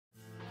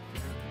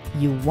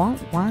You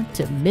won't want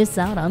to miss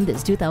out on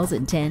this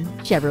 2010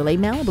 Chevrolet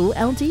Malibu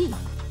LT.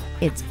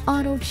 It's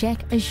auto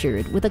check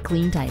assured with a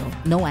clean title,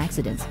 no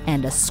accidents,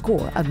 and a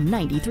score of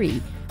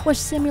 93, where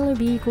similar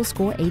vehicles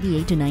score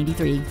 88 to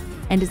 93.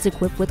 And it's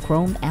equipped with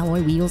chrome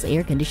alloy wheels,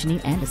 air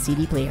conditioning, and a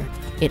CD player.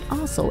 It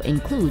also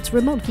includes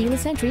remote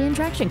keyless entry and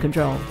traction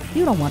control.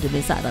 You don't want to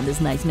miss out on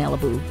this nice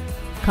Malibu.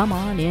 Come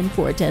on in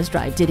for a test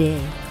drive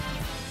today.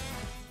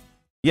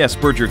 Yes,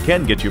 Berger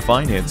can get you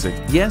financing.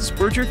 Yes,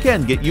 Berger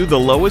can get you the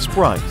lowest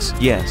price.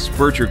 Yes,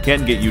 Berger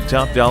can get you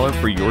top dollar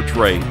for your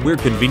trade. We're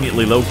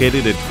conveniently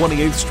located at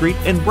 28th Street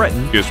in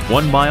Breton, just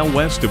 1 mile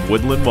west of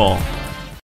Woodland Mall.